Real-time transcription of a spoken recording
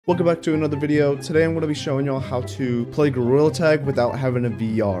Welcome back to another video. Today I'm going to be showing y'all how to play Gorilla Tag without having a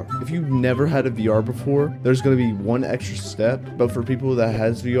VR. If you've never had a VR before, there's going to be one extra step, but for people that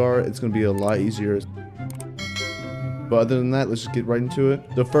has VR, it's going to be a lot easier. But other than that, let's just get right into it.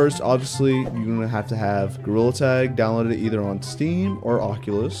 So first, obviously, you're going to have Gorilla Tag downloaded either on Steam or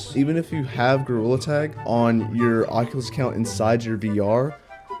Oculus. Even if you have Gorilla Tag on your Oculus account inside your VR,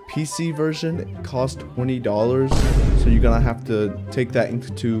 PC version costs $20, so you're gonna have to take that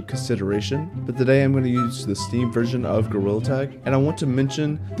into consideration. But today I'm gonna use the Steam version of Gorilla Tag, and I want to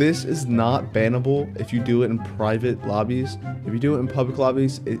mention this is not bannable if you do it in private lobbies. If you do it in public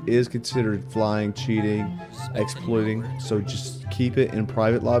lobbies, it is considered flying, cheating, exploiting. So just keep it in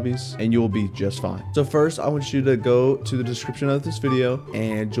private lobbies and you'll be just fine. So first, I want you to go to the description of this video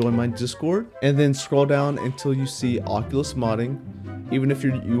and join my Discord, and then scroll down until you see Oculus modding. Even if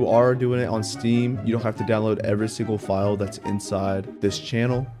you are doing it on Steam, you don't have to download every single file that's inside this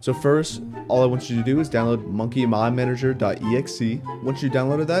channel. So first, all I want you to do is download monkeymodmanager.exe. Once you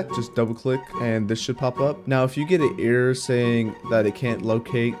downloaded that, just double click and this should pop up. Now, if you get an error saying that it can't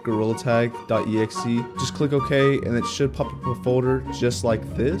locate gorillatag.exe, just click OK and it should pop up a folder just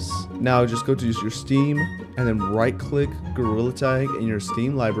like this. Now just go to your Steam and then right click Gorilla Tag in your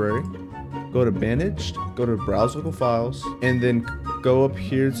Steam library. Go to Managed, go to Browse Local Files, and then go up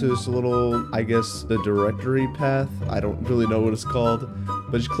here to this little, I guess, the directory path. I don't really know what it's called,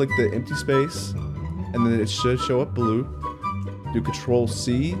 but just click the empty space, and then it should show up blue. Do Control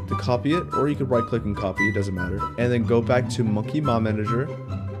C to copy it, or you can right click and copy, it doesn't matter. And then go back to Monkey Mod Manager,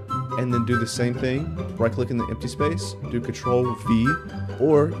 and then do the same thing. Right click in the empty space, do Control V,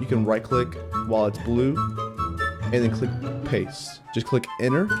 or you can right click while it's blue, and then click Paste. Just click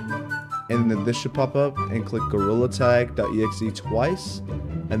Enter. And then this should pop up, and click gorillatag.exe twice,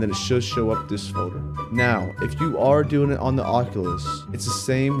 and then it should show up this folder. Now, if you are doing it on the Oculus, it's the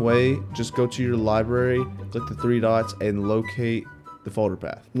same way. Just go to your library, click the three dots, and locate the folder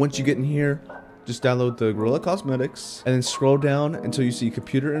path. Once you get in here, just download the Gorilla Cosmetics, and then scroll down until you see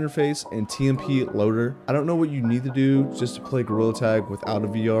computer interface and TMP loader. I don't know what you need to do just to play Gorilla Tag without a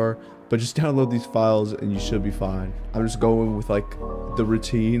VR, but just download these files and you should be fine. I'm just going with like the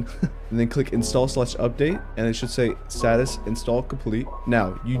routine. And then click install/update, and it should say status install complete.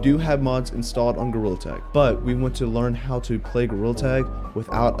 Now, you do have mods installed on Gorilla Tag, but we want to learn how to play Gorilla Tag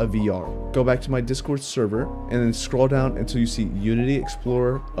without a VR. Go back to my Discord server and then scroll down until you see Unity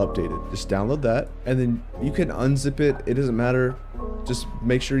Explorer updated. Just download that, and then you can unzip it. It doesn't matter. Just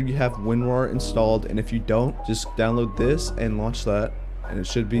make sure you have WinRAR installed, and if you don't, just download this and launch that. And it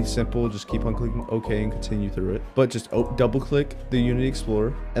should be simple. Just keep on clicking OK and continue through it. But just double click the Unity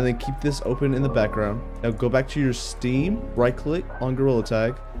Explorer and then keep this open in the background. Now go back to your Steam, right click on Gorilla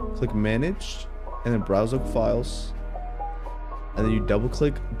Tag, click Managed, and then Browse Local Files. And then you double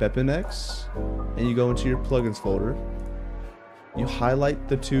click BepInEx and you go into your plugins folder. You highlight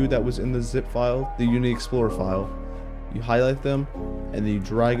the two that was in the zip file, the Unity Explorer file. You highlight them and then you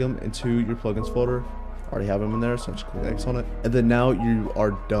drag them into your plugins folder. Already have them in there, so just click X on it, and then now you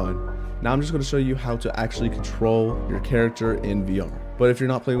are done. Now I'm just going to show you how to actually control your character in VR. But if you're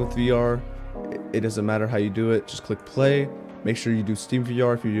not playing with VR, it doesn't matter how you do it. Just click play. Make sure you do Steam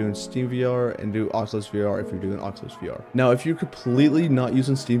VR if you're doing Steam VR, and do Oculus VR if you're doing Oculus VR. Now, if you're completely not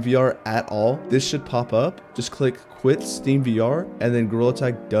using Steam VR at all, this should pop up. Just click quit Steam VR, and then Gorilla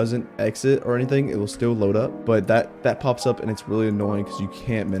Tag doesn't exit or anything. It will still load up, but that pops up, and it's really annoying because you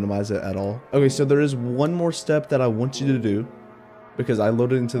can't minimize it at all. Okay, so there is one more step that I want you to do, because I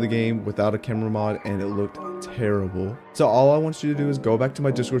loaded into the game without a camera mod and it looked terrible. So all I want you to do is go back to my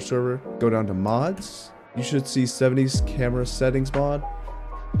Discord server, go down to mods. You should see 70s camera settings mod.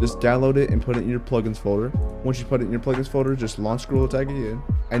 Just download it and put it in your plugins folder. Once you put it in your plugins folder, just launch Gorilla Tag again.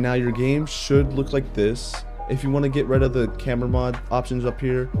 And now your game should look like this. If you want to get rid of the camera mod options up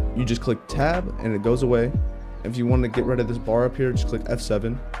here, you just click tab and it goes away. If you want to get rid of this bar up here, just click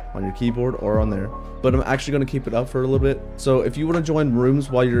F7 on your keyboard or on there. But I'm actually going to keep it up for a little bit. So if you want to join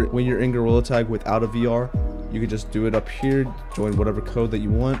rooms when you're in Gorilla Tag without a VR, you can just do it up here, join whatever code that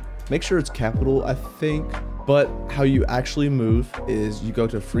you want. Make sure it's capital, I think. But how you actually move is you go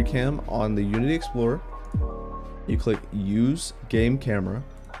to free cam on the Unity Explorer. You click use game camera,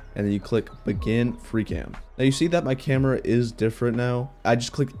 and then you click begin free cam. Now you see that my camera is different now. I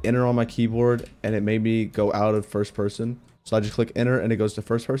just clicked enter on my keyboard and it made me go out of first person. So I just click enter and it goes to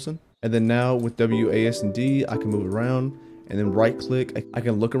first person. And then now with WASD, I can move around. And then right click, I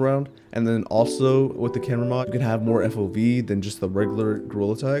can look around. And then also with the camera mod, you can have more FOV than just the regular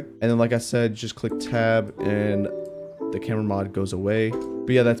Gorilla Tag. And then like I said, just click tab and the camera mod goes away. But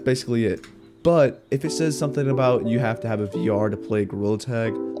yeah, that's basically it. But if it says something about you have to have a VR to play Gorilla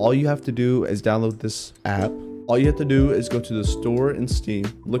Tag, all you have to do is download this app. All you have to do is go to the store in Steam,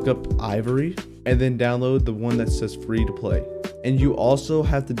 look up Ivory, and then download the one that says free to play. And you also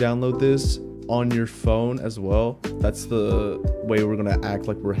have to download this on your phone as well. That's the way we're gonna act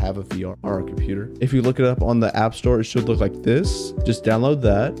like we have a VR on our computer. If you look it up on the App Store, it should look like this. Just download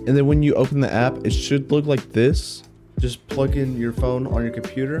that. And then when you open the app, it should look like this. Just plug in your phone on your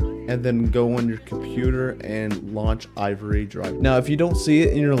computer and then go on your computer and launch Ivory Drive. Now, if you don't see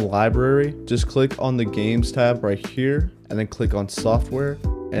it in your library, just click on the games tab right here and then click on software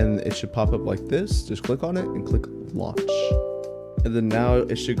and it should pop up like this. Just click on it and click launch. And then now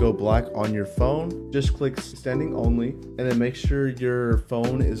it should go black on your phone. Just click standing only and then make sure your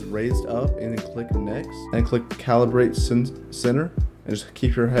phone is raised up and then click next and click calibrate center and just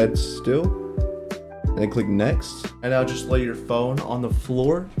keep your head still. And then click next. And now just lay your phone on the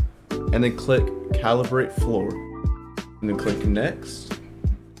floor and then click calibrate floor. And then click next.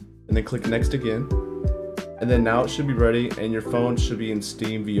 And then click next again. And then now it should be ready and your phone should be in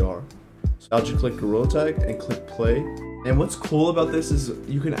Steam VR. So now just click Gorilla Tag and click play. And what's cool about this is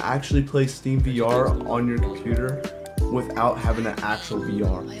you can actually play Steam VR on your computer without having an actual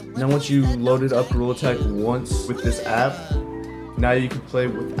VR. Now once you loaded up Gorilla Tag once with this app, now you can play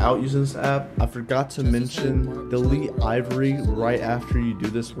without using this app. I forgot to mention, delete Ivory right after you do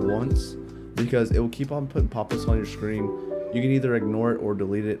this once because it will keep on putting pop-ups on your screen. You can either ignore it or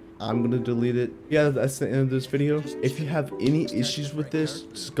delete it. I'm gonna delete it. Yeah, that's the end of this video. If you have any issues with this,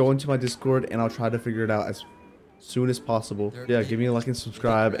 just go into my Discord and I'll try to figure it out as soon as possible. Yeah, give me a like and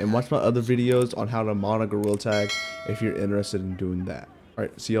subscribe and watch my other videos on how to mod a Gorilla Tag if you're interested in doing that.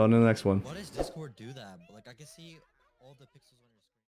 Alright, see y'all in the next one. Why does Discord do that? Like I can see all the pixels.